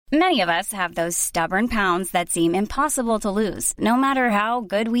Many of us have those stubborn pounds that seem impossible to lose, no matter how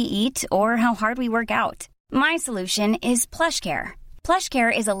good we eat or how hard we work out. My solution is PlushCare.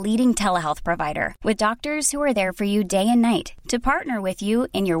 PlushCare is a leading telehealth provider with doctors who are there for you day and night to partner with you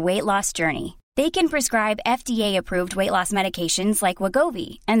in your weight loss journey. They can prescribe FDA-approved weight loss medications like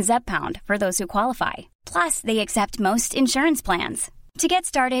Wegovy and Zepbound for those who qualify. Plus, they accept most insurance plans. To get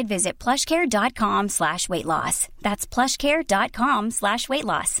started, visit plushcare.com/weightloss. That's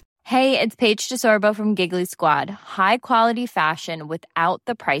plushcare.com/weightloss. Hey, it's Paige DeSorbo from Giggly Squad. High quality fashion without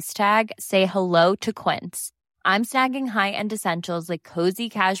the price tag. Say hello to Quince. I'm snagging high-end essentials like cozy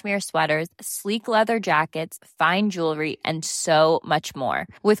cashmere sweaters, sleek leather jackets, fine jewelry, and so much more.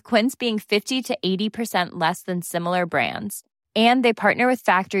 With Quince being 50 to 80% less than similar brands. And they partner with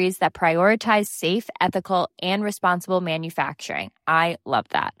factories that prioritize safe, ethical, and responsible manufacturing. I love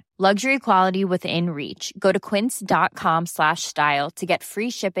that. Luxury quality within reach. Go to quince.com/style to get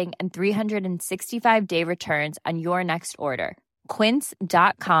free shipping and 365-day returns on your next order.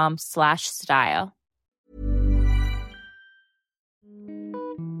 Quince.com/style.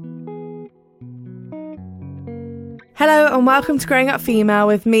 Hello and welcome to Growing Up Female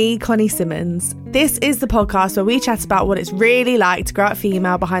with me, Connie Simmons. This is the podcast where we chat about what it's really like to grow up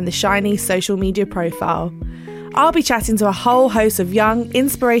female behind the shiny social media profile. I'll be chatting to a whole host of young,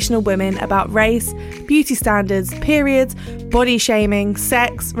 inspirational women about race, beauty standards, periods, body shaming,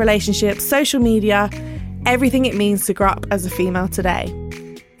 sex, relationships, social media, everything it means to grow up as a female today.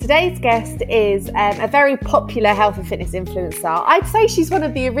 Today's guest is a very popular health and fitness influencer. I'd say she's one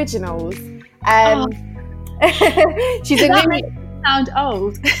of the originals. She's a that new... makes me sound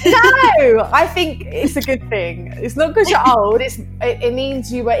old. No, I think it's a good thing. It's not because you're old. It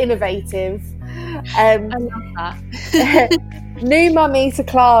means you were innovative. I love that. New mummy to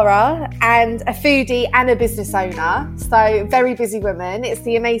Clara and a foodie and a business owner. So very busy woman. It's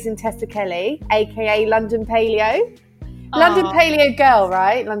the amazing Tessa Kelly, aka London Paleo. London Paleo Girl,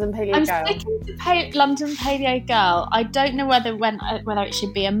 right? London Paleo I'm Girl. sticking to London Paleo Girl. I don't know whether it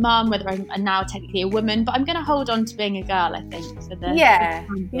should be a mum, whether I'm now technically a woman, but I'm going to hold on to being a girl, I think. Yeah.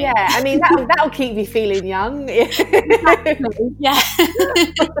 I mean, that'll keep you feeling young. Exactly. Yeah.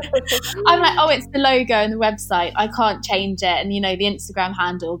 I'm like, it's the logo and the website. I can't change it. And, the Instagram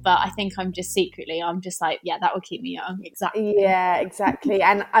handle. But I think I'm just like, yeah, that will keep me young. Exactly. Yeah, exactly.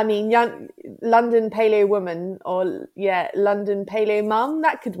 And I mean, young London Paleo woman or, London Paleo mum,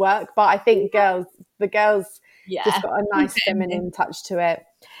 that could work. But I think the girls just got a nice feminine touch to it.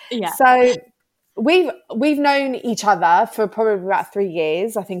 Yeah. So we've known each other for probably about 3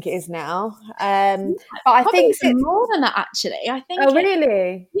 years, I think it is now. But I think more than that, actually. I think. Oh,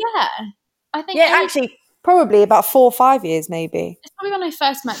 really? Yeah. I think. Yeah, actually, probably about 4 or 5 years, maybe. It's probably when I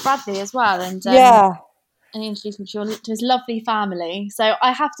first met Bradley as well, and and he introduced me to his lovely family. So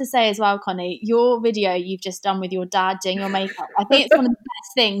I have to say as well, Connie, your video you've just done with your dad doing your makeup, I think it's one of the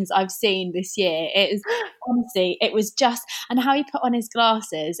best things I've seen this year. It is, honestly, it was just, and how he put on his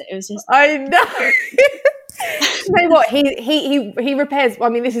glasses, it was just... I know. You know what? He repairs... I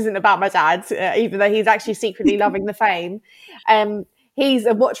mean, this isn't about my dad, even though he's actually secretly loving the fame. He's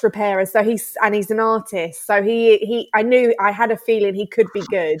a watch repairer, so he's an artist. So I had a feeling he could be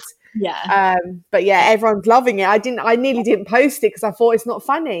good. Yeah. But yeah, everyone's loving it. I nearly didn't post it because I thought it's not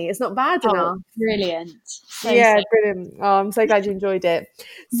funny. It's not bad enough. Brilliant. Brilliant. Oh, I'm so glad you enjoyed it.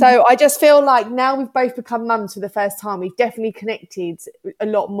 So I just feel like now we've both become mums for the first time, we've definitely connected a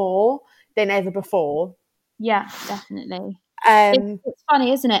lot more than ever before. Yeah, definitely. It's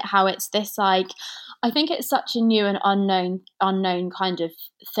funny, isn't it? How it's this like, I think it's such a new and unknown kind of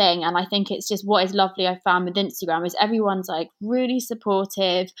thing, and I think it's just what is lovely. I found with Instagram is everyone's like really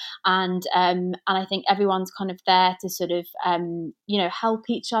supportive, and I think everyone's kind of there to sort of help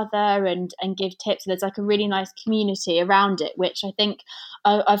each other and give tips. There's like a really nice community around it, which I think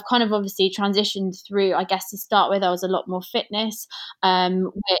I've kind of obviously transitioned through. I guess to start with, I was a lot more fitness,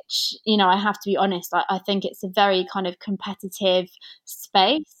 which I have to be honest, I think it's a very kind of competitive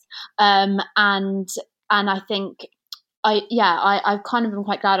space. And I think I kind of am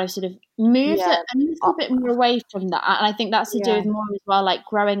quite glad I've sort of moved a little bit more away from that, and I think that's to do with more as well, like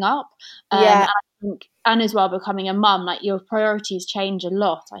growing up, and as well becoming a mum. Like your priorities change a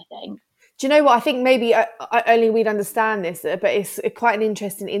lot, I think. Do you know what? I think maybe only we'd understand this, but it's quite an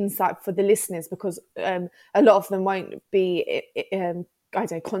interesting insight for the listeners because a lot of them won't be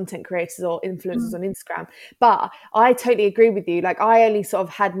content creators or influencers on Instagram. But I totally agree with you. Like I only sort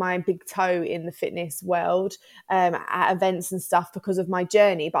of had my big toe in the fitness world at events and stuff because of my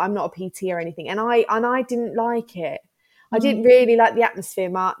journey, but I'm not a PT or anything. And I didn't like it. I didn't really like the atmosphere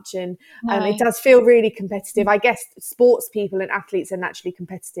much, and it does feel really competitive. I guess sports people and athletes are naturally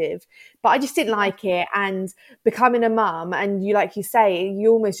competitive, but I just didn't like it. And becoming a mum, and you, like you say,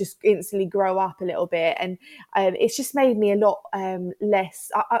 you almost just instantly grow up a little bit, and it's just made me a lot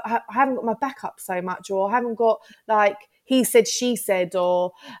less. I haven't got my back up so much, or I haven't got like he said, she said,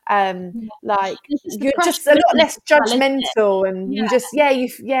 or like you're just a lot less judgmental, and you just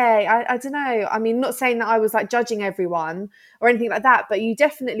I don't know. I mean, not saying that I was like judging everyone or anything like that, but you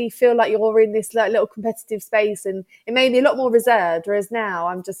definitely feel like you're in this like little competitive space, and it made me a lot more reserved. Whereas now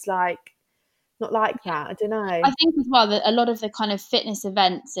I'm just like not like that. I don't know. I think as well that a lot of the kind of fitness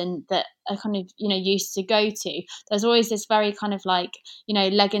events and that I kind of, you know, used to go to, there's always this very kind of like, you know,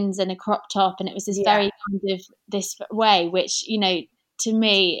 leggings and a crop top, and it was this very kind of this way, which, you know, to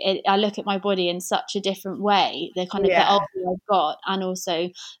me, I look at my body in such a different way. The kind of the older I've got, and also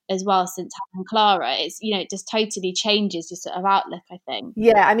as well since having Clara, it's, you know, it just totally changes your sort of outlook, I think.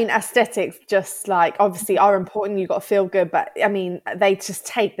 Yeah, I mean, aesthetics just like obviously are important. You've got to feel good, but I mean, they just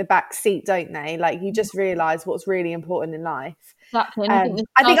take the back seat, don't they? Like you just realise what's really important in life. Exactly. I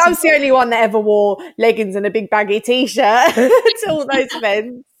think I was the only one that ever wore leggings and a big baggy t-shirt to all those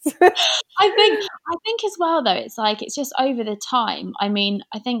events. I think as well though, it's like it's just over the time. I mean,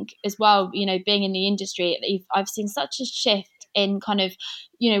 I think as well, you know, being in the industry, I've seen such a shift in kind of,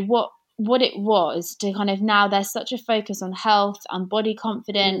 you know, what it was to kind of now there's such a focus on health and body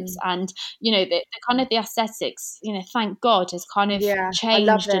confidence and, you know, the kind of the aesthetics, you know, thank God has kind of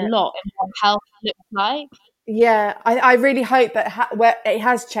changed a lot in what health looks like. Yeah, I really hope that where it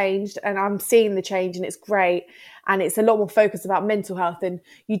has changed, and I'm seeing the change, and it's great, and it's a lot more focused about mental health, and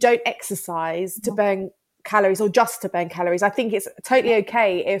you don't exercise to burn calories or just to burn calories. I think it's totally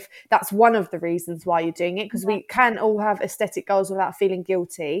okay if that's one of the reasons why you're doing it, because we can all have aesthetic goals without feeling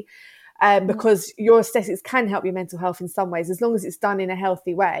guilty, because your aesthetics can help your mental health in some ways, as long as it's done in a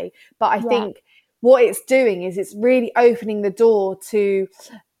healthy way. But I think what it's doing is it's really opening the door to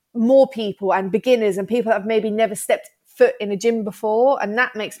more people and beginners and people that have maybe never stepped foot in a gym before, and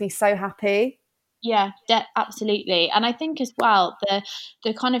that makes me so happy. Yeah, absolutely. And I think as well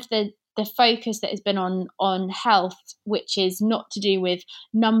the kind of the focus that has been on health, which is not to do with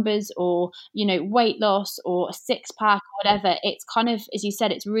numbers or, you know, weight loss or a six pack or whatever. It's kind of, as you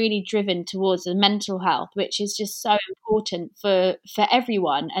said, it's really driven towards the mental health, which is just so important for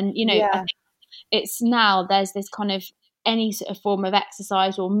everyone. And, you know, I think it's now there's this kind of any sort of form of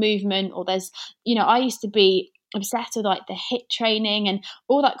exercise or movement, or there's, you know, I used to be obsessed with like the HIIT training and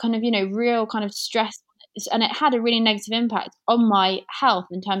all that kind of, you know, real kind of stress, and it had a really negative impact on my health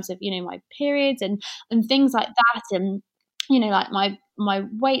in terms of, you know, my periods and things like that, and, you know, like my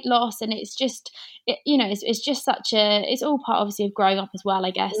weight loss. And it's just you know, it's just such a, it's all part obviously of growing up as well,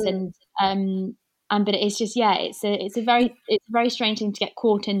 I guess. And but it's just it's a very strange thing to get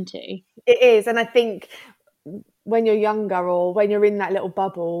caught into. It is. And I think when you're younger, or when you're in that little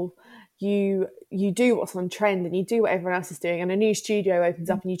bubble, you do what's on trend, and you do what everyone else is doing, and a new studio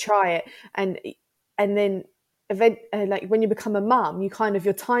opens up and you try it, and then like when you become a mum, you kind of,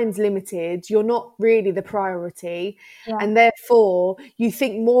 your time's limited, you're not really the priority, and therefore you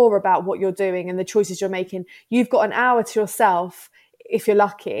think more about what you're doing and the choices you're making. You've got an hour to yourself, if you're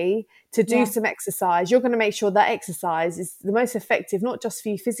lucky, to do some exercise. You're going to make sure that exercise is the most effective, not just for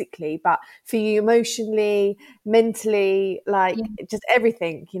you physically, but for you emotionally, mentally, like just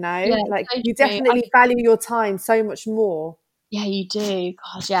everything, you know, like you definitely value your time so much more. Yeah, you do.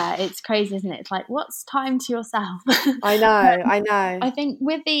 God, yeah, it's crazy, isn't it? It's like, what's time to yourself? I know. I think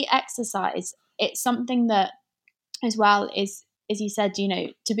with the exercise, it's something that as well is, as you said, you know,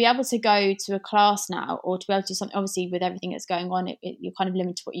 to be able to go to a class now, or to be able to do something, obviously with everything that's going on, you're kind of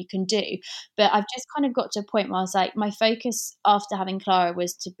limited to what you can do. But I've just kind of got to a point where I was like, my focus after having Clara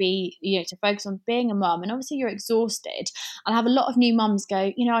was to be, you know, to focus on being a mum. And obviously you're exhausted. And I have a lot of new mums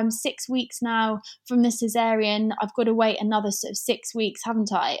go, you know, I'm 6 weeks now from the cesarean. I've got to wait another sort of 6 weeks,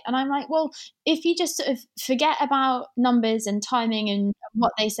 haven't I? And I'm like, well, if you just sort of forget about numbers and timing and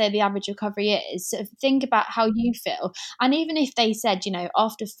what they say the average recovery is, sort of think about how you feel. And even if they said, you know,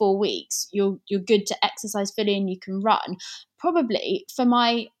 after 4 weeks, you're good to exercise fully and you can run, probably for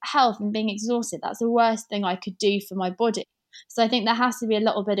my health and being exhausted, that's the worst thing I could do for my body. So I think there has to be a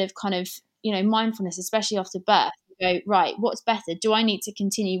little bit of kind of, you know, mindfulness, especially after birth. Go, right, what's better? Do I need to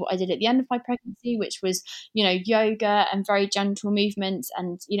continue what I did at the end of my pregnancy, which was, you know, yoga and very gentle movements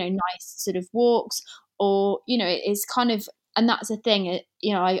and, you know, nice sort of walks, or, you know, it is kind of, and that's the thing,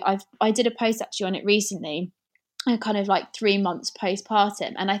 you know, I did a post actually on it recently, kind of like 3 months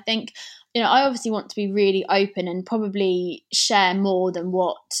postpartum, and I think, you know, I obviously want to be really open and probably share more than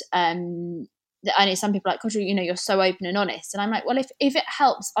what I know some people are like, gosh, you know, you're so open and honest. And I'm like, well, if it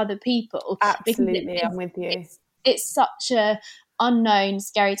helps other people. Absolutely, I'm with you. It's such a unknown,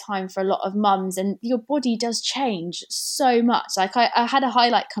 scary time for a lot of mums, and your body does change so much. Like I had a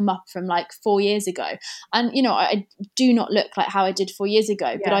highlight come up from like 4 years ago, and you know, I do not look like how I did 4 years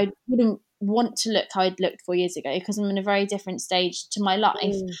ago, but I wouldn't want to look how I'd looked 4 years ago because I'm in a very different stage to my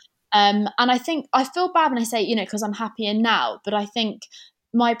life. And I think I feel bad when I say, you know, because I'm happier now, but I think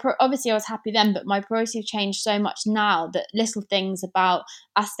obviously I was happy then, but my priorities have changed so much now that little things about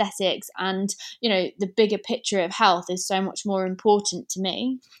aesthetics and, you know, the bigger picture of health is so much more important to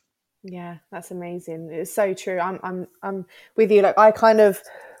me. Yeah, that's amazing. It's so true. I'm with you. Like I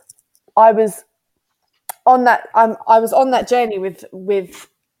was on that journey with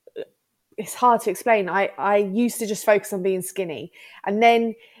it's hard to explain. I used to just focus on being skinny, and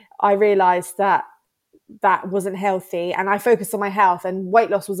then I realized that wasn't healthy, and I focused on my health, and weight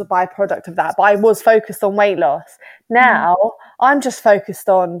loss was a byproduct of that, but I was focused on weight loss. Now I'm just focused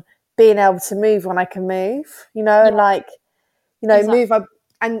on being able to move when I can move, you know, and like, you know, exactly. Move up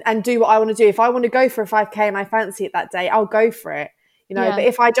and do what I want to do. If I want to go for a 5K and I fancy it that day, I'll go for it, you know. But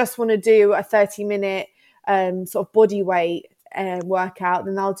if I just want to do a 30-minute sort of body weight workout,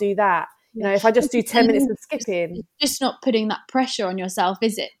 then I'll do that. You know, if I just do 10 minutes of skipping. It's just not putting that pressure on yourself,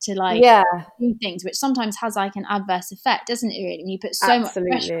 is it? To like do things, which sometimes has like an adverse effect, doesn't it really? When you put so much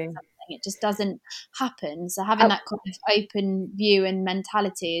pressure on something, it just doesn't happen. So having that kind of open view and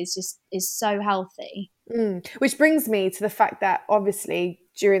mentality is so healthy. Which brings me to the fact that obviously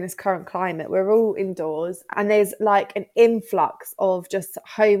during this current climate, we're all indoors, and there's like an influx of just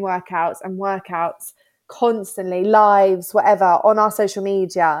home workouts and workouts constantly, lives, whatever, on our social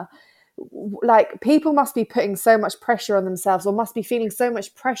media. Like people must be putting so much pressure on themselves, or must be feeling so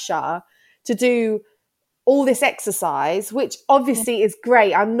much pressure to do all this exercise, which obviously is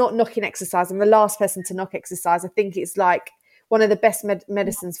great. I'm not knocking exercise. I'm the last person to knock exercise. I think it's like one of the best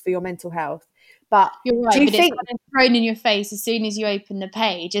medicines for your mental health. But you're right, do you but think it's kind of thrown in your face as soon as you open the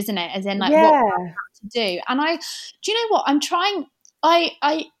page, isn't it? As in like what I have to do. And do you know what? I'm trying. I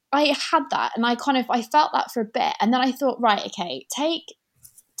had that, and I felt that for a bit, and then I thought, right, okay, take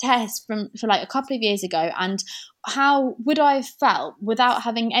test for like a couple of years ago, and how would I have felt without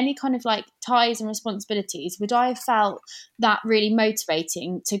having any kind of like ties and responsibilities? Would I have felt that really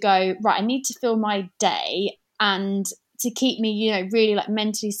motivating to go, right, I need to fill my day and to keep me, you know, really like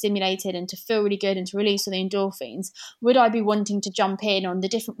mentally stimulated and to feel really good and to release all the endorphins? Would I be wanting to jump in on the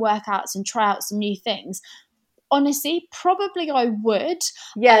different workouts and try out some new things? Honestly, probably I would.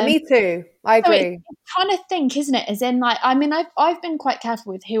 Yeah, me too. I agree. So it's kind of think, isn't it? As in, like, I mean, I've been quite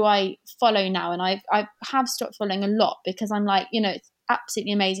careful with who I follow now, and I have stopped following a lot because I'm like, you know, it's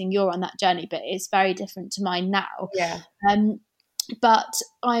absolutely amazing you're on that journey, but it's very different to mine now. Yeah. But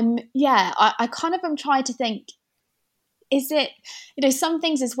I kind of am trying to think, is it, you know, some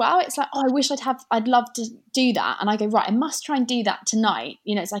things as well, it's like, oh, I'd love to do that. And I go, right, I must try and do that tonight.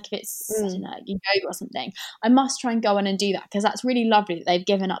 You know, it's like if it's, I don't know, yoga or something, I must try and go on and do that because that's really lovely that they've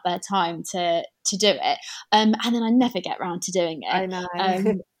given up their time to do it. And then I never get around to doing it. I know.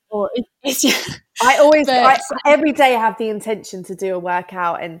 I every day I have the intention to do a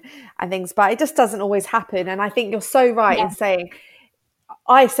workout and things, but it just doesn't always happen. And I think you're so right in saying,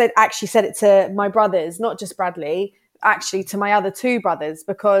 I actually said it to my brothers, not just Bradley, actually to my other two brothers,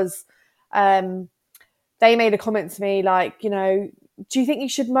 because they made a comment to me like, you know, do you think you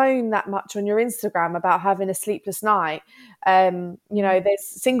should moan that much on your Instagram about having a sleepless night? You know, there's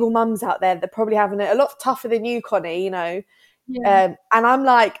single mums out there that probably having it a lot tougher than you, Connie, you know. And I'm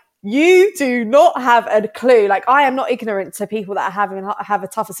like, you do not have a clue. Like, I am not ignorant to people that have a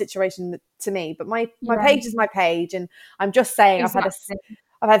tougher situation to me, but my page is my page, and I'm just saying, exactly.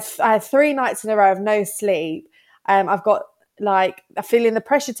 I had 3 nights in a row of no sleep. I've got like feeling the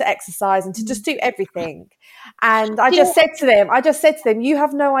pressure to exercise and to just do everything. And I just said to them, you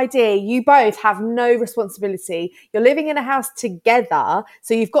have no idea. You both have no responsibility. You're living in a house together.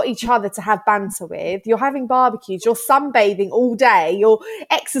 So you've got each other to have banter with. You're having barbecues. You're sunbathing all day. You're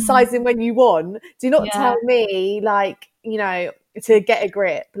exercising when you want. Do not tell me like, you know, to get a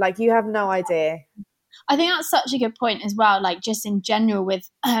grip. Like, you have no idea. I think that's such a good point as well. Like, just in general with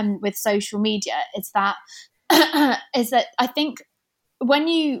social media, is that I think when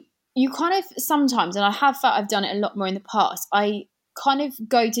you kind of sometimes, and I have felt I've done it a lot more in the past, I kind of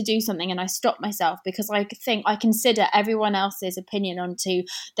go to do something and I stop myself because I think I consider everyone else's opinion onto,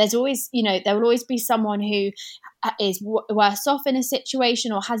 there's always, you know, there will always be someone who is worse off in a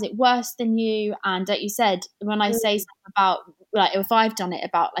situation or has it worse than you. And like you said, when I say something about like if I've done it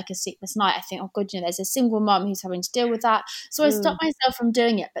about like a sleepless night, I think, oh God, there's a single mum who's having to deal with that. So I stop myself from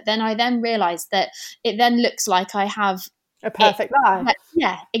doing it. But then I realised that it then looks like I have a perfect life.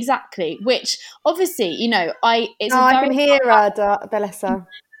 Yeah, exactly. Which obviously, I can hear her, Bellessa.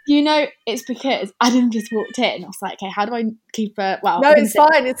 It's because Adam just walked in. I was like, okay, how do I keep her? Well, no, it's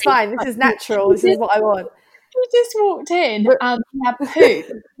fine. It's fine. This is natural. This is what I want. He just walked in and he had poo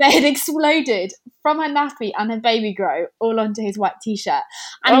that had exploded from her nappy and her baby grow all onto his white t-shirt.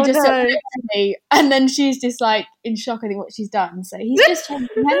 And he just looked at me, and then she's just like in shock, I think, what she's done. So he's just changing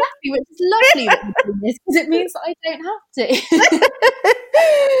her nappy, which is lovely that he's doing this, because it means that I don't have to.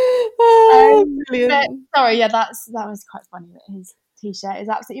 But, sorry, yeah, that was quite funny that his t-shirt is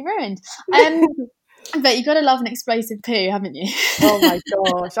absolutely ruined. But you've got to love an explosive poo, haven't you? Oh my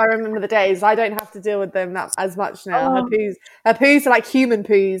gosh, I remember the days. I don't have to deal with them as much now. Her poos are like human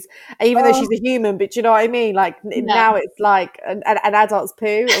poos, even though she's a human. But you know what I mean? Like now it's like an adult's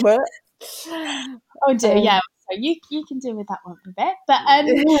poo. Oh dear, yeah. So you can deal with that one a bit. But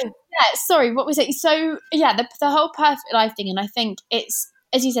yeah, sorry, what was it? So yeah, the whole perfect life thing, and I think it's,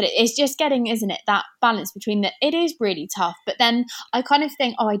 as you said, it's just getting, isn't it, that balance between that. It is really tough, but then I kind of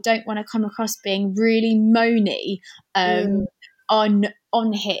think, I don't want to come across being really moany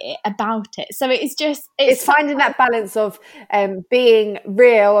on here about it. So it's finding that balance of being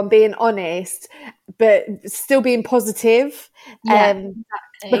real and being honest, but still being positive. Exactly.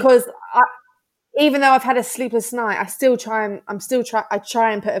 Because even though I've had a sleepless night, I try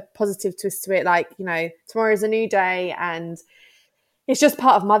and put a positive twist to it. Like, tomorrow is a new day, and it's just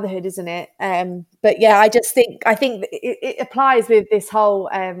part of motherhood, isn't it? But yeah, I think it applies with this whole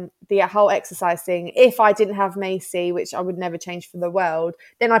the whole exercise thing. If I didn't have Macy, which I would never change for the world,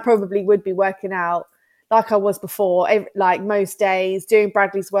 then I probably would be working out like I was before, like most days, doing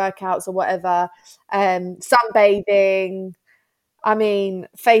Bradley's workouts or whatever, sunbathing. I mean,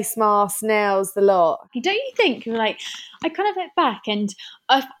 face masks, nails, the lot. Don't you think, like, I kind of look back and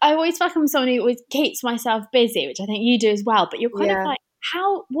I always feel like I'm someone who always keeps myself busy, which I think you do as well, but you're kind of like,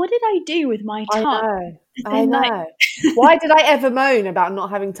 what did I do with my time? I know. Like, why did I ever moan about not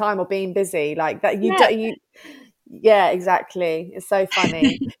having time or being busy? Like that yeah, exactly. It's so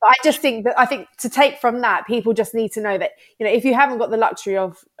funny. But I think to take from that, people just need to know that, if you haven't got the luxury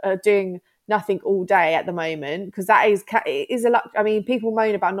of doing nothing all day at the moment, because that is a luck. I mean, people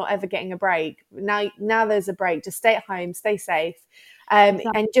moan about not ever getting a break. Now there's a break. Just stay at home, stay safe, and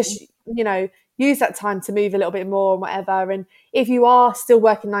just use that time to move a little bit more and whatever. And if you are still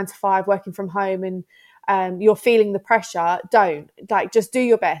working 9 to 5, working from home, and you're feeling the pressure, just do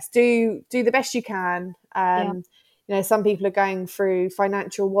your best. Do the best you can. Some people are going through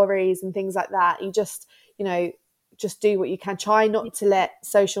financial worries and things like that. You just do what you can. Try not to let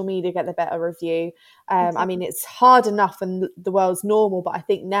social media get the better of you. I mean, it's hard enough when the world's normal, but I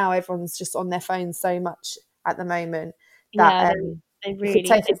think now everyone's just on their phones so much at the moment that they really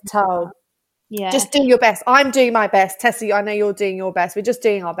take its toll. Yeah, just do your best. I'm doing my best. Tessie, I know you're doing your best. We're just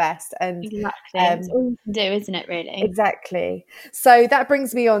doing our best. And exactly, that's all you can do, isn't it, really? Exactly. So that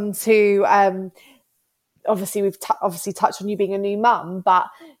brings me on to obviously we've touched on you being a new mum, but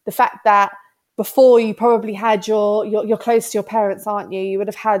the fact that before you probably had you're close to your parents, aren't you? You would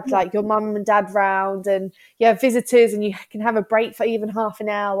have had like your mum and dad round, and you have visitors, and you can have a break for even half an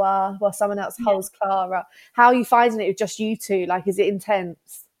hour while someone else holds Clara. How are you finding it with just you two? Like, is it intense?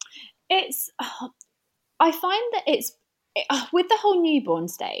 I find that it's with the whole newborn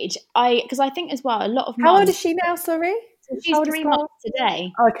stage. Because I think as well, a lot of mums. How old is she now? Sorry, she's 3 months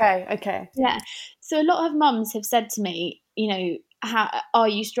today. Okay. Yeah. So a lot of mums have said to me, how are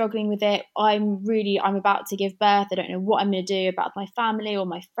you struggling with it? I'm about to give birth. I don't know what I'm going to do about my family or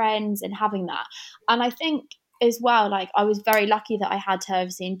my friends, and having that. And I think as well, like, I was very lucky that I had her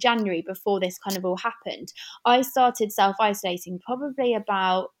obviously in January before this kind of all happened. I started self-isolating probably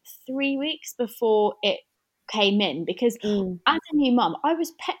about 3 weeks before it came in, because as a new mum, I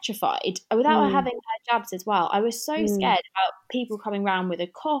was petrified without her having her jabs as well. I was so scared about people coming around with a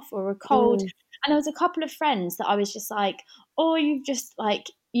cough or a cold. And there was a couple of friends that I was just like, oh, you've just like,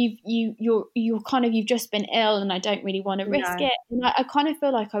 you've just been ill, and I don't really want to risk it. And I kind of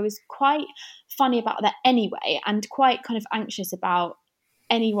feel like I was quite funny about that anyway, and quite kind of anxious about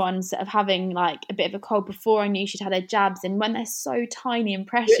anyone sort of having like a bit of a cold before I knew she'd had her jabs, and when they're so tiny and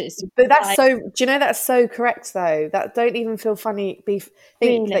precious. But that's do you know, that's so correct though. That don't even feel funny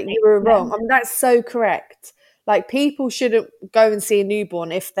think that you were wrong. I mean, that's so correct. Like, people shouldn't go and see a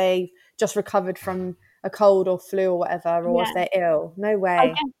newborn if they just recovered from a cold or flu or whatever, or if they're ill. No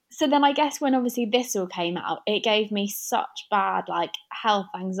way. So then I guess when obviously this all came out, it gave me such bad like health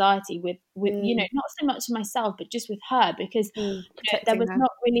anxiety with you know, not so much myself, but just with her, because you know, there was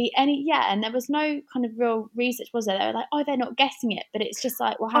not really any, and there was no kind of real research, was there? They were like, oh, they're not getting it, but it's just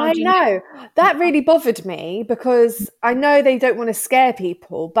like, well, how do you know? That really bothered me, because I know they don't want to scare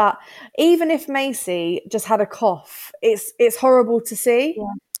people, but even if Macy just had a cough, it's horrible to see.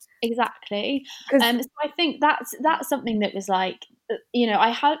 Yeah, exactly. So I think that's something that was like, you know,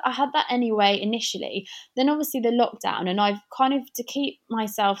 I had that anyway initially. Then obviously the lockdown, and I've kind of, to keep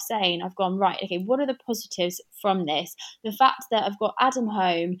myself sane, I've gone, right, okay, what are the positives from this? The fact that I've got Adam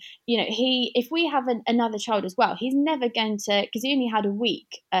home, you know, if we have another child as well, he's never going to, because he only had a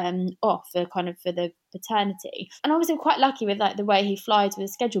week off for the paternity, and obviously I'm quite lucky with like the way he flies with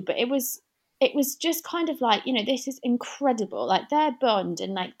his schedule, but it was just kind of like, you know, this is incredible, like their bond,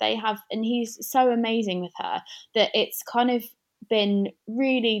 and like they have, and he's so amazing with her, that it's kind of been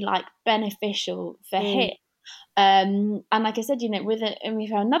really like beneficial for him. And like I said, you know, with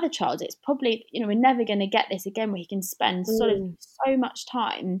another child, it's probably, you know, we're never going to get this again where he can spend sort of so much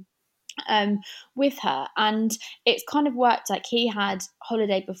time with her. And it's kind of worked. Like he had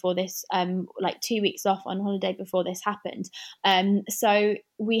holiday before this, like 2 weeks off on holiday before this happened. So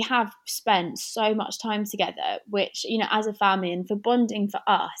we have spent so much time together, which, you know, as a family, and for bonding for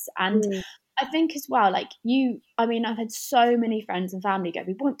us. And I think as well, like I've had so many friends and family go,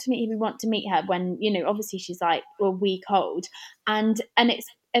 we want to meet her, when, you know, obviously she's like a week old, and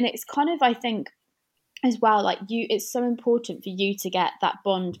it's kind of, I think as well, like it's so important for you to get that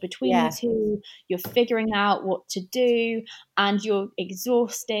bond between you two. You're figuring out what to do, and you're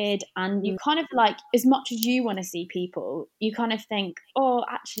exhausted, and you kind of like, as much as you want to see people, you kind of think, oh,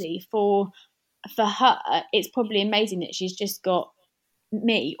 actually for her, it's probably amazing that she's just got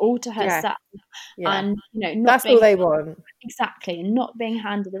me all to herself. And you know, that's all they want. Exactly. And not being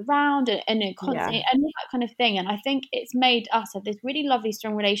handed around, and constantly and all that kind of thing. And I think it's made us have this really lovely,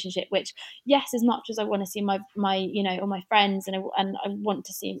 strong relationship, which, yes, as much as I want to see my you know, all my friends, and I want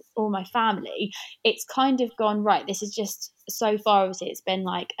to see all my family, it's kind of gone, right, this is just, so far obviously it's been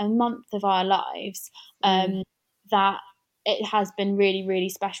like a month of our lives that it has been really, really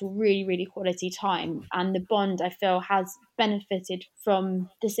special, really, really quality time, and the bond, I feel, has benefited from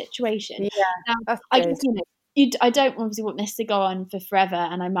the situation. Now, I guess, you know, I don't obviously want this to go on for forever,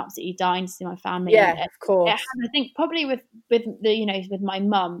 and I'm absolutely dying to see my family. Of course. I think probably with the, you know, with my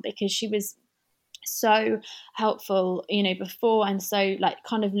mum, because she was so helpful, you know, before, and so like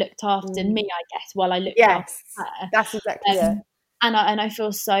kind of looked after me, I guess, while I looked after her. That's exactly it. And I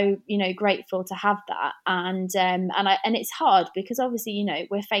feel so, you know, grateful to have that. And it's hard, because obviously, you know,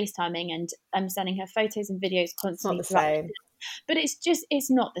 we're FaceTiming, and I'm sending her photos and videos constantly. It's not the same. But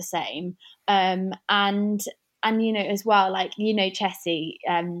it's not the same. And you know, as well, like, you know, Chessie,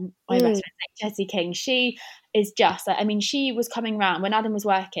 my best friend, Chessie King, she is just, I mean, she was coming round when Adam was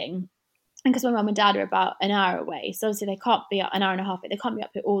working. And because my mum and dad are about an hour away, so obviously they can't be up an hour and a half, they can't be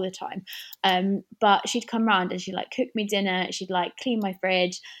up here all the time. But she'd come round, and she'd like cook me dinner, she'd like clean my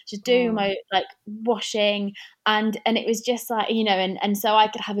fridge, she'd do my like washing, and it was just like, you know, and so I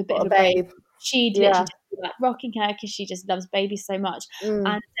could have a bit of a break. She'd literally just be like rocking her, because she just loves babies so much.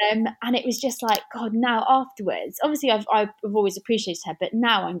 And it was just like, God, now afterwards, obviously I've always appreciated her, but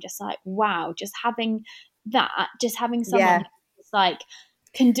now I'm just like, wow, just having someone who's like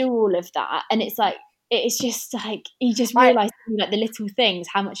can do all of that. And it's like, it's just like, you just realise like the little things,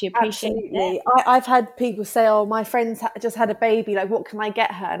 how much you appreciate it. I've had people say, oh, my friend's just had a baby, like, what can I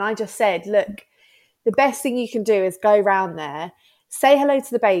get her? And I just said, look, the best thing you can do is go round there, say hello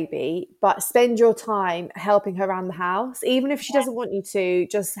to the baby, but spend your time helping her around the house. Even if she doesn't want you to,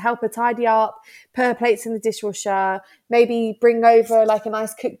 just help her tidy up, put her plates in the dishwasher, maybe bring over like a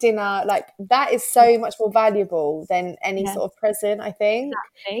nice cooked dinner. Like, that is so much more valuable than any sort of present, I think.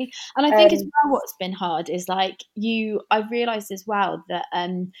 Exactly. And I think as well, what's been hard is like I've realised as well that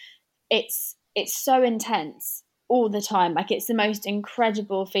it's so intense all the time. Like, it's the most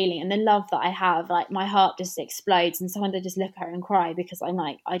incredible feeling, and the love that I have, like my heart just explodes, and sometimes I just look at her and cry, because I'm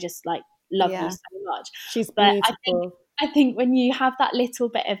like, I just like love you so much. She's beautiful. But I think when you have that little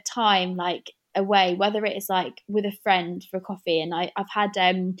bit of time like away, whether it is like with a friend for coffee, and I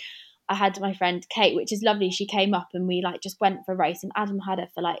had my friend Kate, which is lovely. She came up and we like just went for a race, and Adam had her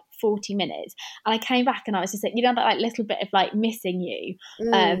for like 40 minutes. And I came back and I was just like, you know, that like little bit of like missing you.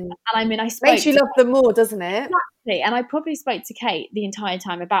 And I mean, I spoke. Makes you love them more, doesn't it? Exactly. And I probably spoke to Kate the entire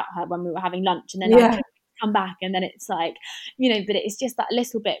time about her when we were having lunch, and then I come back, and then it's like, you know, but it's just that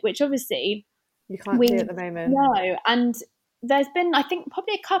little bit, which obviously you can't do at the moment. No. And there's been, I think,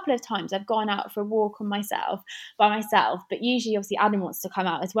 probably a couple of times I've gone out for a walk by myself, but usually obviously Adam wants to come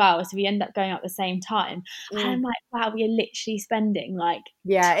out as well, so we end up going out at the same time. And I'm like, wow, we are literally spending like,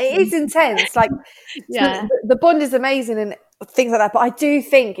 yeah, it is intense. Like, yeah, the bond is amazing and things like that. But I do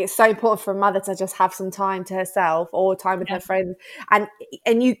think it's so important for a mother to just have some time to herself or time with her friends, and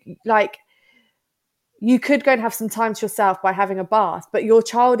you like. You could go and have some time to yourself by having a bath, but your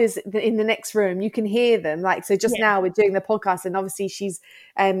child is in the next room. You can hear them. Like, so just now we're doing the podcast and obviously she's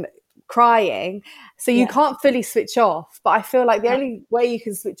crying. So you can't fully switch off. But I feel like the only way you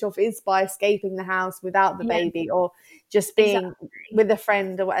can switch off is by escaping the house without the baby, or just being with a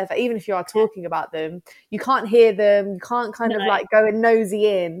friend or whatever. Even if you are talking about them, you can't hear them. You can't kind of like go and nosy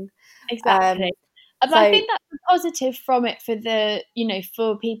in. Exactly. But I think that's a positive from it for the,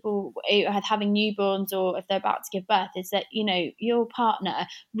 for people who are having newborns or if they're about to give birth, is that, your partner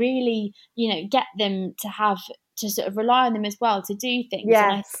really, get them to sort of rely on them as well to do things.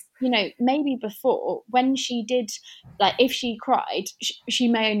 Yes. And maybe before when she did, like if she cried, she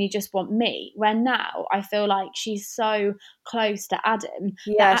may only just want me, where now I feel like she's so close to Adam.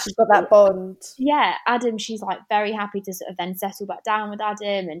 Yeah, she's got that bond. Yeah, Adam, she's like very happy to sort of then settle back down with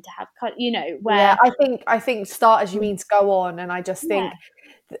Adam and to have, where. Yeah, I think start as you mean to go on. And I just think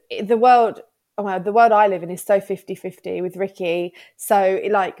the world I live in is so 50-50 with Ricky. So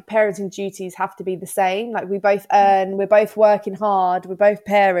like parenting duties have to be the same. Like we both earn, we're both working hard, we're both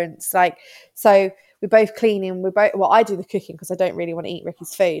parents. Like, so we're both cleaning. I do the cooking because I don't really want to eat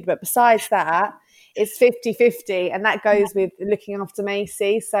Ricky's food. But besides that, it's 50-50. And that goes with looking after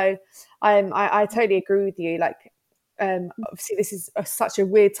Macy. So I totally agree with you. Like, obviously this is such a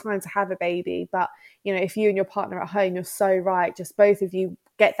weird time to have a baby. But, if you and your partner are at home, you're so right. Just both of you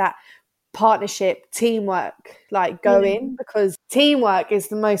get that partnership, teamwork, like going, because teamwork is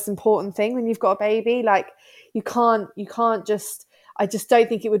the most important thing when you've got a baby. Like you can't just, I just don't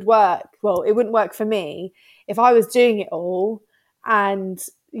think it would work. Well, it wouldn't work for me if I was doing it all and,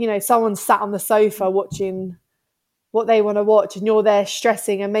 someone sat on the sofa watching what they want to watch and you're there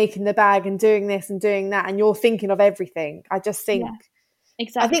stressing and making the bag and doing this and doing that and you're thinking of everything. I just think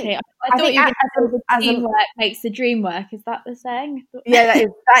exactly. I thought you were going to teamwork makes the dream work. Is that the saying? Yeah,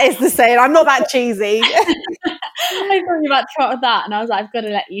 that is the saying. I'm not that cheesy. I thought you about to trot with that, and I was like, I've got to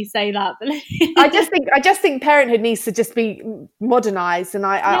let you say that. I just think parenthood needs to just be modernised, and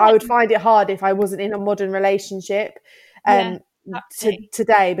I would find it hard if I wasn't in a modern relationship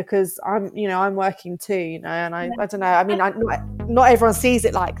today, because I'm working too, and I don't know. I mean, not everyone sees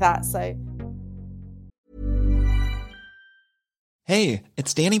it like that, so. Hey,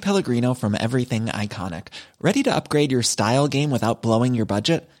 it's Danny Pellegrino from Everything Iconic. Ready to upgrade your style game without blowing your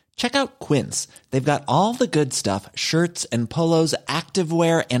budget? Check out Quince. They've got all the good stuff, shirts and polos,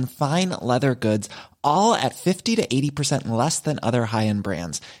 activewear, and fine leather goods, all at 50 to 80% less than other high-end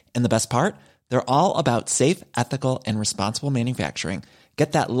brands. And the best part? They're all about safe, ethical, and responsible manufacturing.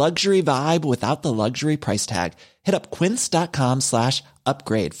 Get that luxury vibe without the luxury price tag. Hit up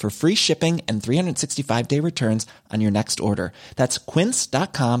quince.com/upgrade for free shipping and 365-day returns on your next order. That's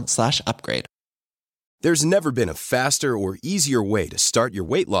quince.com/upgrade. There's never been a faster or easier way to start your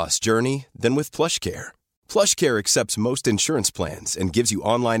weight loss journey than with PlushCare. PlushCare accepts most insurance plans and gives you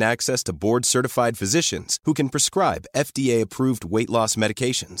online access to board-certified physicians who can prescribe FDA-approved weight loss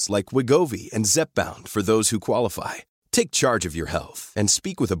medications like Wegovy and Zepbound for those who qualify. Take charge of your health and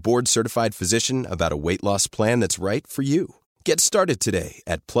speak with a board-certified physician about a weight loss plan that's right for you. Get started today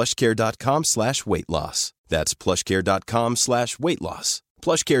at plushcare.com/weight-loss. That's plushcare.com/weight-loss.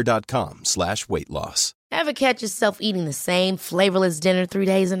 plushcare.com/weight-loss. Ever catch yourself eating the same flavorless dinner 3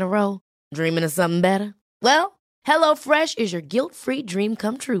 days in a row? Dreaming of something better? Well, HelloFresh is your guilt-free dream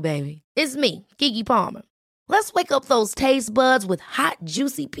come true, baby. It's me, Keke Palmer. Let's wake up those taste buds with hot,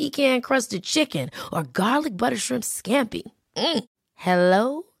 juicy pecan-crusted chicken or garlic butter shrimp scampi.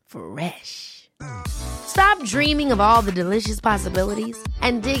 Hello Fresh. Stop dreaming of all the delicious possibilities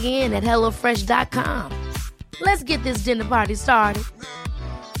and dig in at HelloFresh.com. Let's get this dinner party started.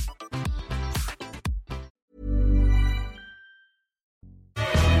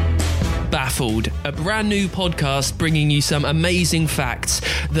 Baffled, a brand new podcast bringing you some amazing facts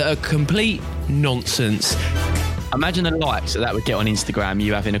that are complete nonsense. Imagine the likes that would get on Instagram,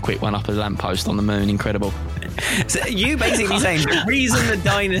 you having a quick one up a lamppost on the moon. Incredible. So you basically saying the reason the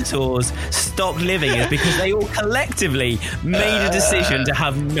dinosaurs stopped living is because they all collectively made a decision to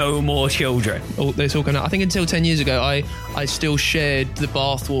have no more children. It's all I think until 10 years ago, I still shared the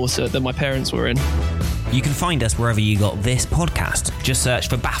bathwater that my parents were in. You can find us wherever you got this podcast. Just search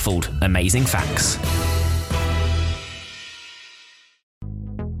for Baffled Amazing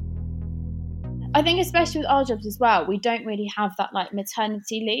I I think especially with our jobs as well, we don't really have that like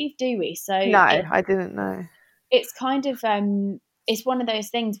maternity leave, do we? So no, I didn't know. It's kind of it's one of those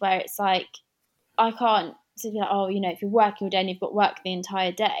things where it's like I can't be like, oh, if you're working all day and you've got work the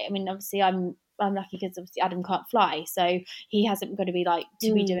entire day. I mean, obviously I'm lucky because obviously Adam can't fly, so he hasn't got to be like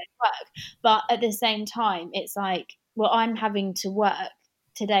to be doing work. But at the same time, it's like, well, I'm having to work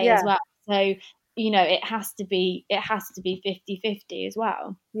today as well, so it has to be 50-50 as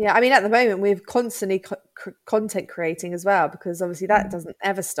well. Yeah, I mean, at the moment we're constantly content creating as well, because obviously that doesn't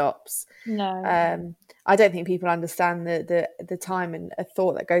ever stops. No, I don't think people understand the time and a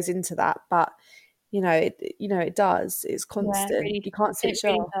thought that goes into that, but it does. It's constant. Really, you can't switch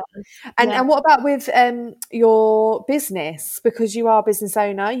off. And what about with your business? Because you are a business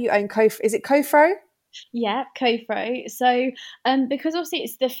owner, you own is it Cofro? Yeah, Cofro. So because obviously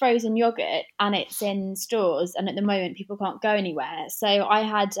it's the frozen yogurt and it's in stores, and at the moment people can't go anywhere. So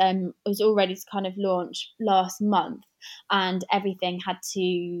I was all ready to kind of launch last month, and everything had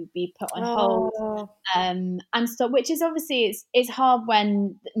to be put on hold and stuff, which is obviously it's hard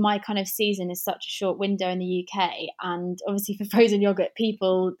when my kind of season is such a short window in the UK, and obviously for frozen yogurt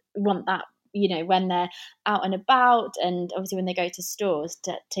people want that when they're out and about, and obviously when they go to stores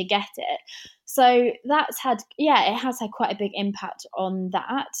to get it. So it has had quite a big impact on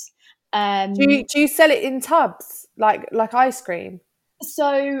that. Do you sell it in tubs like ice cream?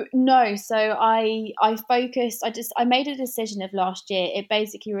 So no, so I focused. I made a decision of last year. It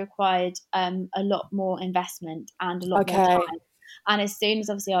basically required a lot more investment and a lot more time. And as soon as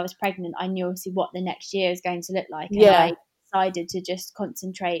obviously I was pregnant, I knew obviously what the next year is going to look like. Yeah. And I decided to just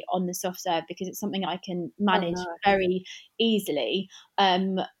concentrate on the soft serve because it's something I can manage very easily.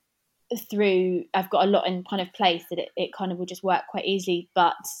 I've got a lot in kind of place that it kind of will just work quite easily,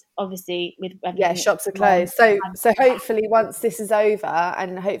 but obviously with shops are closed, so hopefully once this is over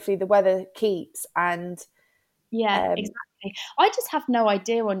and hopefully the weather keeps and exactly. I just have no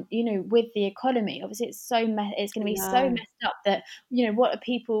idea on with the economy, obviously it's going to be so messed up that what are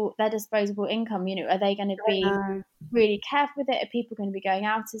their disposable income, are they going to be really careful with it? Are people going to be going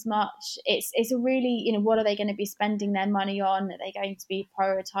out as much? It's a really what are they going to be spending their money on? Are they going to be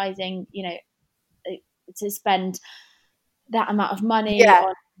prioritizing to spend that amount of money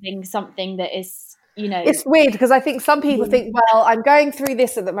on something that is It's weird because I think some people think, well, I'm going through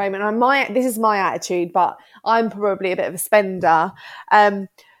this at the moment, and this is my attitude, but I'm probably a bit of a spender.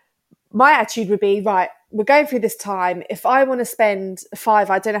 My attitude would be, right, we're going through this time. If I want to spend $5,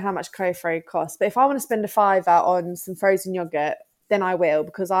 I don't know how much Cofro costs, but if I want to spend $5 on some frozen yogurt, then I will,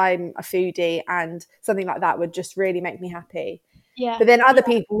 because I'm a foodie and something like that would just really make me happy. Yeah. But then other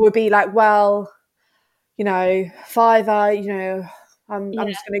people would be like, well, $5, I'm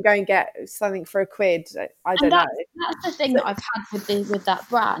just going to go and get something for £1. I don't know. That's the thing that I've had with that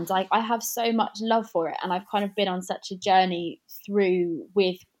brand. Like, I have so much love for it, and I've kind of been on such a journey through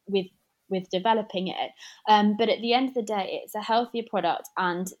with developing it. But at the end of the day, it's a healthier product,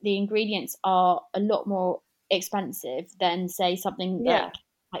 and the ingredients are a lot more expensive than, say, something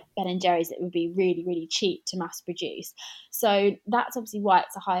like Ben & Jerry's that would be really, really cheap to mass produce. So that's obviously why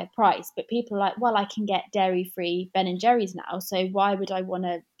it's a higher price. But people are like, well, I can get dairy-free Ben & Jerry's now, so why would I want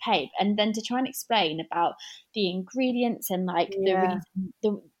to pay? And then to try and explain about the ingredients and like the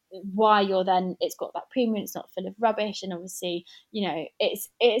reason, why it's got that premium, it's not full of rubbish, and obviously,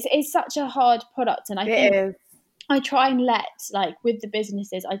 it's such a hard product. And I think I try and with the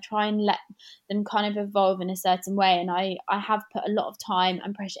businesses, I try and let them kind of evolve in a certain way. And I have put a lot of time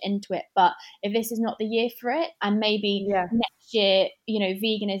and pressure into it. But if this is not the year for it, and maybe next year,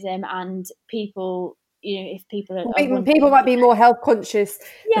 veganism and people, if people are... people might be more health conscious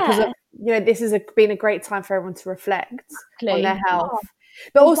because of, this has been a great time for everyone to reflect on their health.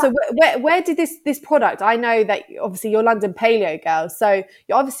 But also, where did this product? I know that obviously you're London paleo girl, so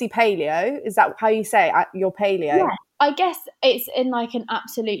you're obviously paleo. Is that how you say it? You're paleo? Yeah, I guess it's in like an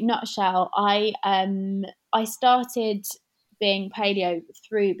absolute nutshell. I started being paleo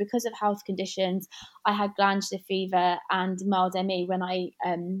because of health conditions. I had glandular fever and mild ME when I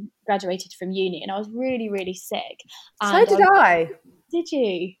graduated from uni, and I was really, really sick. And so did I. Did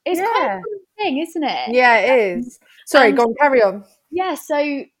you? It's kind of a thing, isn't it? Yeah, it is. Sorry, go on, carry on. Yeah, so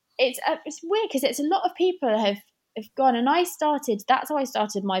it's weird because it's a lot of people have gone, and that's how I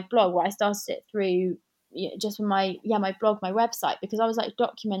started my blog, where I started it through just from my blog, my website, because I was like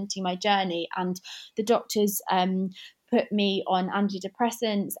documenting my journey, and the doctors put me on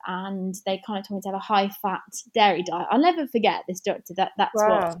antidepressants, and they kind of told me to have a high fat dairy diet. I'll never forget this doctor. That's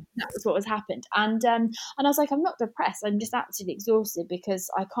what was happened. And I was like, I'm not depressed. I'm just absolutely exhausted because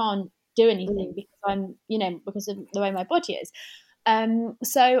I can't do anything because I'm, because of the way my body is.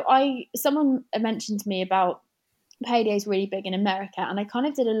 So someone mentioned to me about paleo is really big in America, and I kind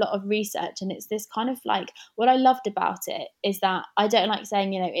of did a lot of research, and it's this kind of like, what I loved about it is that I don't like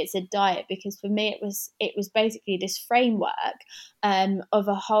saying, it's a diet, because for me it was basically this framework of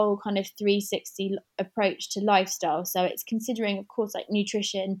a whole kind of 360 approach to lifestyle. So it's considering, of course, like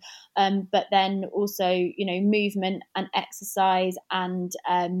nutrition, but then also movement and exercise and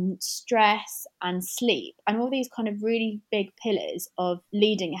stress and sleep, and all these kind of really big pillars of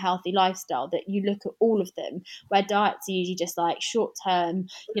leading a healthy lifestyle, that you look at all of them, where diets are usually just like short term,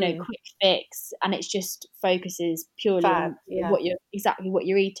 quick fix, and it's just focuses purely on what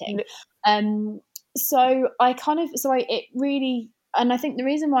you're eating. So it really, and I think the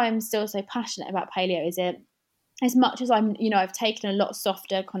reason why I'm still so passionate about paleo is as much as I've taken a lot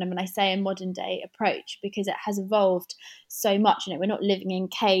softer kind of, when I say a modern day approach, because it has evolved so much. We're not living in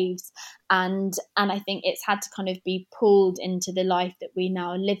caves, and I think it's had to kind of be pulled into the life that we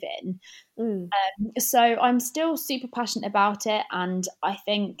now live in. So I'm still super passionate about it, and I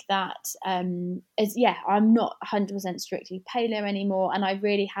think that I'm not 100% strictly paleo anymore, and I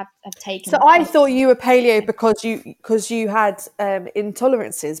really have taken. So I thought you were paleo because you had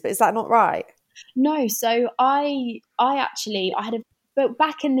intolerances, but is that not right? No, so I but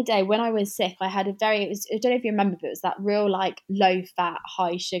back in the day when I was sick, I had I don't know if you remember, but it was that real like low fat,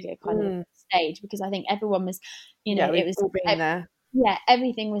 high sugar kind of stage, because I think everyone was, it was all being there. Yeah,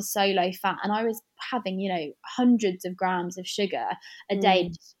 everything was so low fat, and I was having, hundreds of grams of sugar a day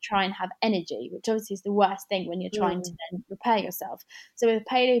just to try and have energy, which obviously is the worst thing when you're trying to then repair yourself. So with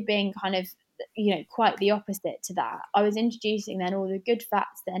paleo being kind of, quite the opposite to that, I was introducing then all the good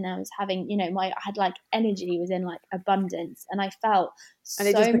fats, then I was having, I had like energy was in like abundance, and I felt and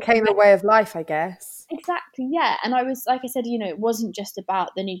it just became a way of life, I guess. Exactly, yeah. And I was, like I said, it wasn't just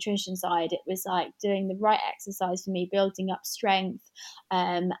about the nutrition side, it was like doing the right exercise for me, building up strength,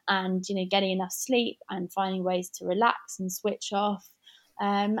 and getting enough sleep and finding ways to relax and switch off.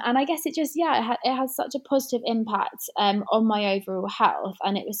 And I guess it just, it has such a positive impact on my overall health,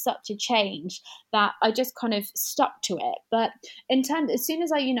 and it was such a change that I just kind of stuck to it. But as soon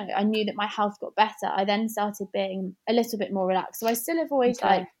as I knew that my health got better, I then started being a little bit more relaxed. So I still avoid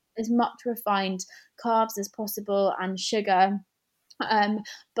like as much refined carbs as possible and sugar,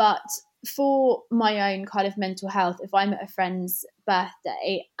 but for my own kind of mental health, if I'm at a friend's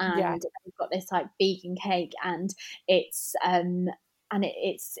birthday and they've got this like vegan cake and it's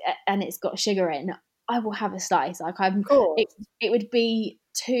it's got sugar in, I will have a slice. Like it would be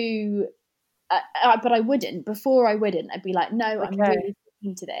too, but I wouldn't. Before I wouldn't. I'd be like, no, I'm really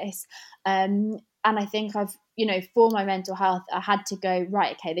sticking to this. And I think I've, for my mental health, I had to go,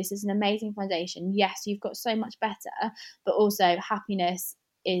 right, okay, this is an amazing foundation. Yes, you've got so much better, but also happiness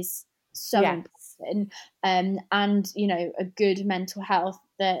is so important. And a good mental health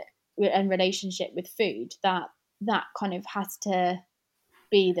and relationship with food, that kind of has to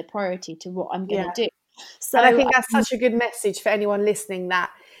be the priority to what I'm going to do. So and I think that's such a good message for anyone listening that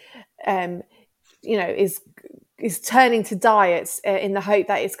is turning to diets in the hope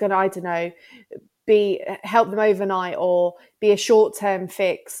that it's going to, I don't know, help them overnight, or be a short-term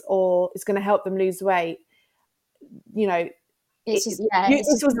fix, or it's going to help them lose weight. This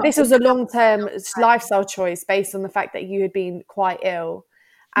was a long-term lifestyle choice based on the fact that you had been quite ill,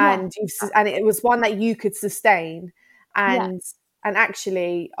 and it was one that you could sustain, and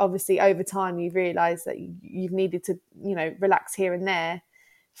actually, obviously, over time, you've realised that you've needed to, relax here and there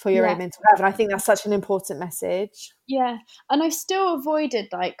for your own mental health. And I think that's such an important message. Yeah. And I've still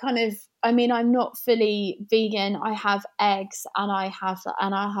avoided I'm not fully vegan. I have eggs and I have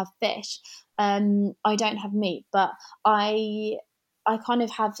fish. I don't have meat, but I kind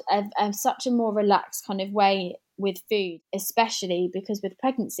of have such a more relaxed kind of way with food, especially because with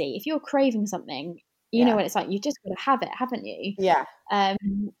pregnancy, if you're craving something, you know what it's like, you've just got to have it, haven't you? Yeah.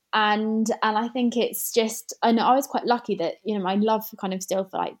 And I think it's just, I know I was quite lucky that, my love for kind of still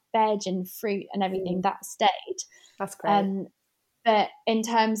for like veg and fruit and everything that stayed. That's great. But in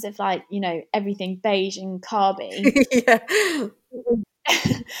terms of like, everything beige and carby.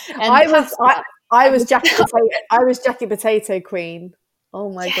 I was Jackie Potato Queen. Oh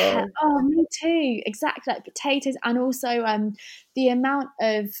my God. Oh, me too. Exactly. Like potatoes, and also the amount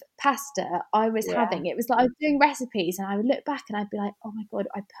of pasta I was having. It was like I was doing recipes and I would look back and I'd be like, oh my God,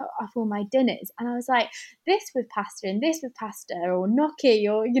 I put off all my dinners. And I was like, this with pasta and this with pasta, or gnocchi,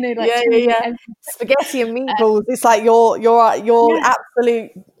 or spaghetti and meatballs. It's like your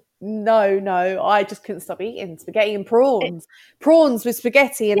absolute no. I just couldn't stop eating spaghetti and prawns with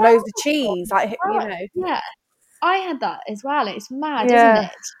spaghetti and loads of cheese. Yeah. I had that as well. It's mad, isn't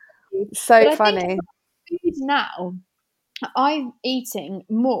it? So funny. Food now, I'm eating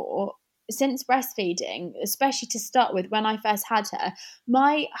more since breastfeeding, especially to start with. When I first had her,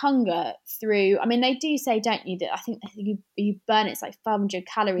 my hunger through, I mean, they do say, don't you, that I think you burn it's like 500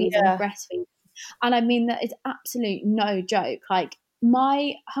 calories in breastfeeding. And I mean, that is absolute no joke. Like,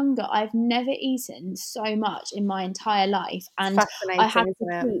 my hunger, I've never eaten so much in my entire life. And I had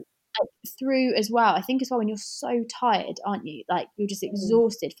to keep through as well. I think as well, when you're so tired, aren't you? Like, you're just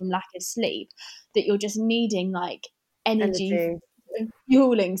exhausted from lack of sleep, that you're just needing like energy.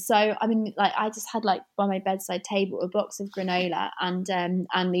 Fueling. So I mean, like, I just had like by my bedside table a box of granola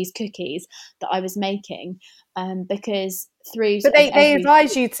and these cookies that I was making, because through. But they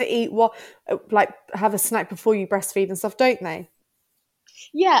advise you to eat like have a snack before you breastfeed and stuff, don't they?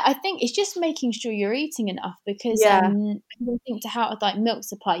 Yeah, I think it's just making sure you're eating enough, because I think to have like milk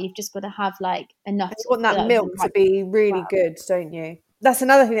supply, you've just got to have like enough. You want that milk to be really good, don't you? That's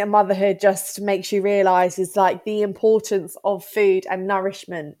another thing that motherhood just makes you realise, is like the importance of food and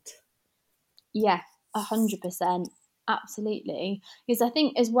nourishment. Yeah, 100%. Absolutely. Because I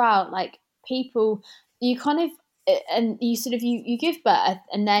think as well, like, people, you kind of, and you sort of, you give birth,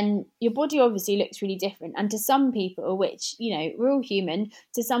 and then your body obviously looks really different. And to some people, which, you know, we're all human,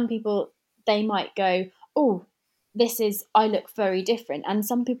 to some people, they might go, oh, I look very different, and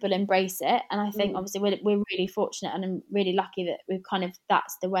some people embrace it. And I think obviously we're really fortunate, and I'm really lucky that we've kind of,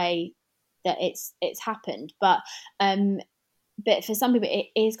 that's the way that it's happened. But for some people it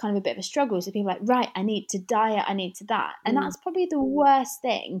is kind of a bit of a struggle. So people are like, right, I need to diet, I need to that, and that's probably the worst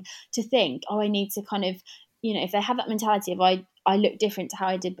thing to think. Oh, I need to kind of, you know, if they have that mentality of I look different to how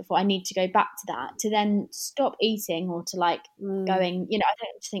I did before, I need to go back to that, to then stop eating, or to like going, you know, I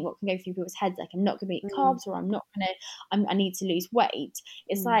don't think what can go through people's heads, like, I'm not going to eat carbs, or I need to lose weight.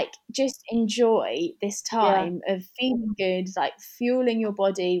 It's like, just enjoy this time of feeling good, like fueling your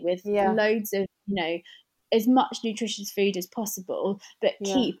body with loads of, you know, as much nutritious food as possible, but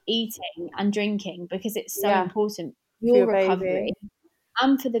keep eating and drinking, because it's so important for your recovery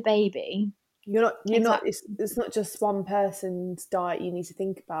and for the baby. You're not. It's not just one person's diet you need to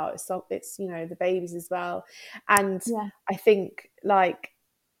think about. It's you know, the babies as well. And I think, like,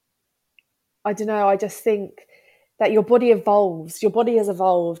 I don't know. I just think that your body evolves. Your body has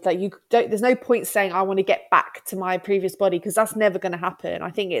evolved. Like, there's no point saying I want to get back to my previous body, because that's never going to happen.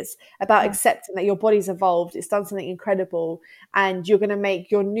 I think it's about accepting that your body's evolved. It's done something incredible, and you're going to make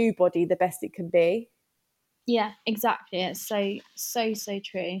your new body the best it can be. Yeah, exactly. It's so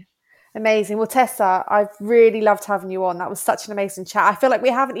true. Amazing. Well, Tessa, I've really loved having you on. That was such an amazing chat. I feel like we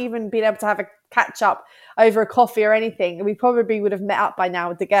haven't even been able to have a catch up over a coffee or anything. We probably would have met up by now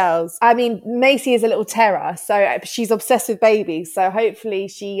with the girls. I mean, Macy is a little terror, so she's obsessed with babies. So hopefully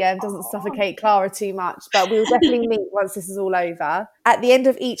she doesn't suffocate Clara too much. But we'll definitely meet once this is all over. At the end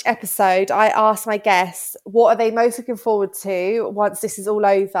of each episode, I ask my guests, what are they most looking forward to once this is all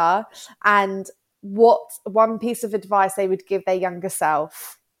over? And what one piece of advice they would give their younger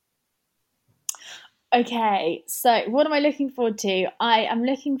self? Okay, so what am I looking forward to? I am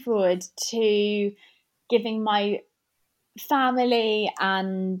looking forward to giving my family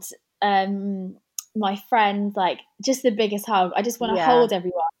and my friends, like, just the biggest hug. I just want to hold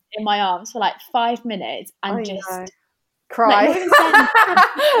everyone in my arms for like 5 minutes and cry.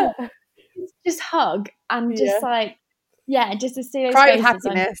 Like, just hug and just like, just to see those cry of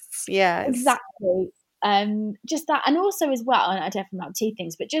happiness. Yeah, exactly. Just that, and also as well, and I definitely about 2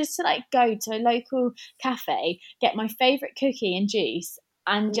 things, but just to like go to a local cafe, get my favorite cookie and juice,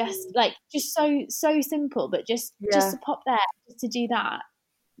 and just so simple, but just to pop there, just to do that,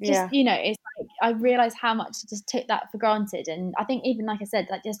 you know, it's like I realize how much I just took that for granted. And I think even, like I said,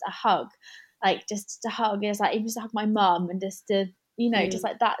 like, just a hug, like, just to hug, it's like even just to hug my mum, and just to, you know, just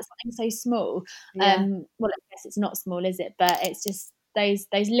like that, something so small. Well, I guess it's not small, is it? But it's just those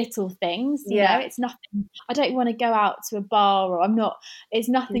little things, you know. It's nothing. I don't want to go out to a bar, or it's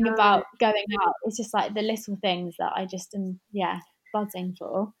nothing about going out. It's just like the little things that I just am buzzing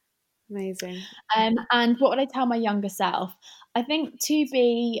for. Amazing. And what would I tell my younger self? I think to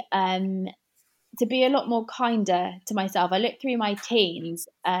be a lot more kinder to myself. I look through my teens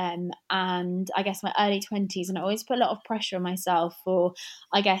and I guess my early 20s, and I always put a lot of pressure on myself for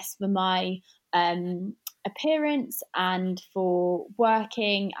my appearance and for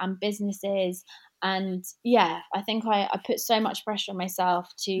working and businesses. And I think I put so much pressure on myself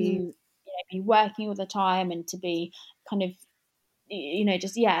to be working all the time, and to be kind of, you know,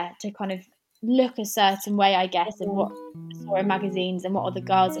 just to kind of look a certain way, I guess, and what I saw in magazines and what other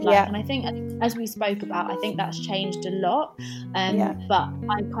girls are like. And I think, as we spoke about, I think that's changed a lot. But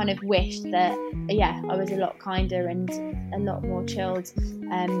I kind of wish that I was a lot kinder and a lot more chilled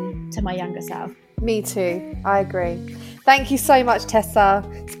to my younger self. Me too. I agree. Thank you so much, Tessa.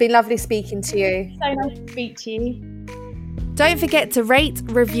 It's been lovely speaking to you. So nice to speak to you. Don't forget to rate,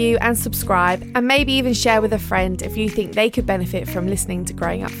 review and subscribe, and maybe even share with a friend if you think they could benefit from listening to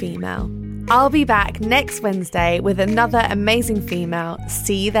Growing Up Female. I'll be back next Wednesday with another amazing female.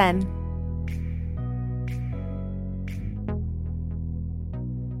 See you then.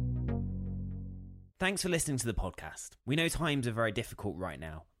 Thanks for listening to the podcast. We know times are very difficult right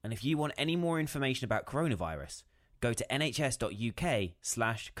now, and if you want any more information about coronavirus, go to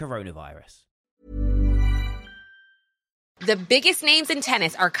nhs.uk/coronavirus. The biggest names in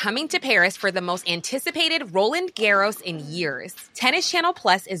tennis are coming to Paris for the most anticipated Roland Garros in years. Tennis Channel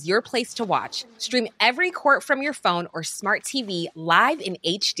Plus is your place to watch. Stream every court from your phone or smart TV live in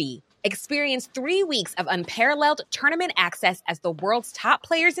HD. Experience 3 weeks of unparalleled tournament access as the world's top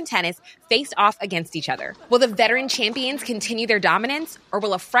players in tennis face off against each other. Will the veteran champions continue their dominance, or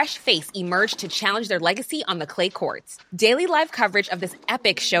will a fresh face emerge to challenge their legacy on the clay courts? Daily live coverage of this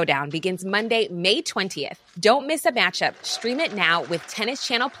epic showdown begins Monday, May 20th. Don't miss a matchup. Stream it now with Tennis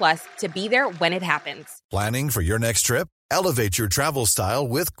Channel Plus to be there when it happens. Planning for your next trip? Elevate your travel style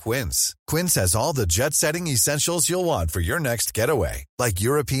with Quince. Quince has all the jet-setting essentials you'll want for your next getaway, like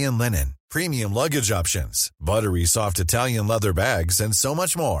European linen, premium luggage options, buttery soft Italian leather bags, and so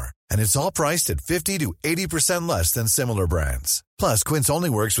much more. And it's all priced at 50 to 80% less than similar brands. Plus, Quince only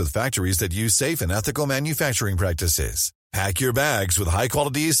works with factories that use safe and ethical manufacturing practices. Pack your bags with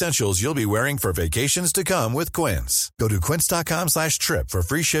high-quality essentials you'll be wearing for vacations to come with Quince. Go to quince.com/trip for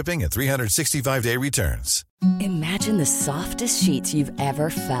free shipping and 365-day returns. Imagine the softest sheets you've ever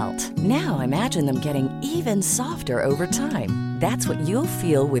felt. Now imagine them getting even softer over time. That's what you'll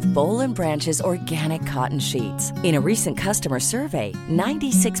feel with Boll & Branch's organic cotton sheets. In a recent customer survey,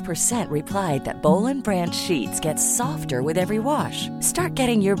 96% replied that Boll & Branch sheets get softer with every wash. Start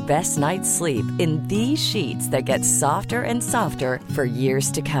getting your best night's sleep in these sheets that get softer and softer for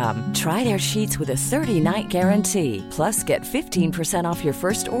years to come. Try their sheets with a 30-night guarantee. Plus, get 15% off your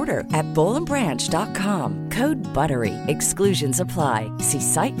first order at bollandbranch.com. Code BUTTERY. Exclusions apply. See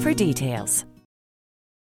site for details.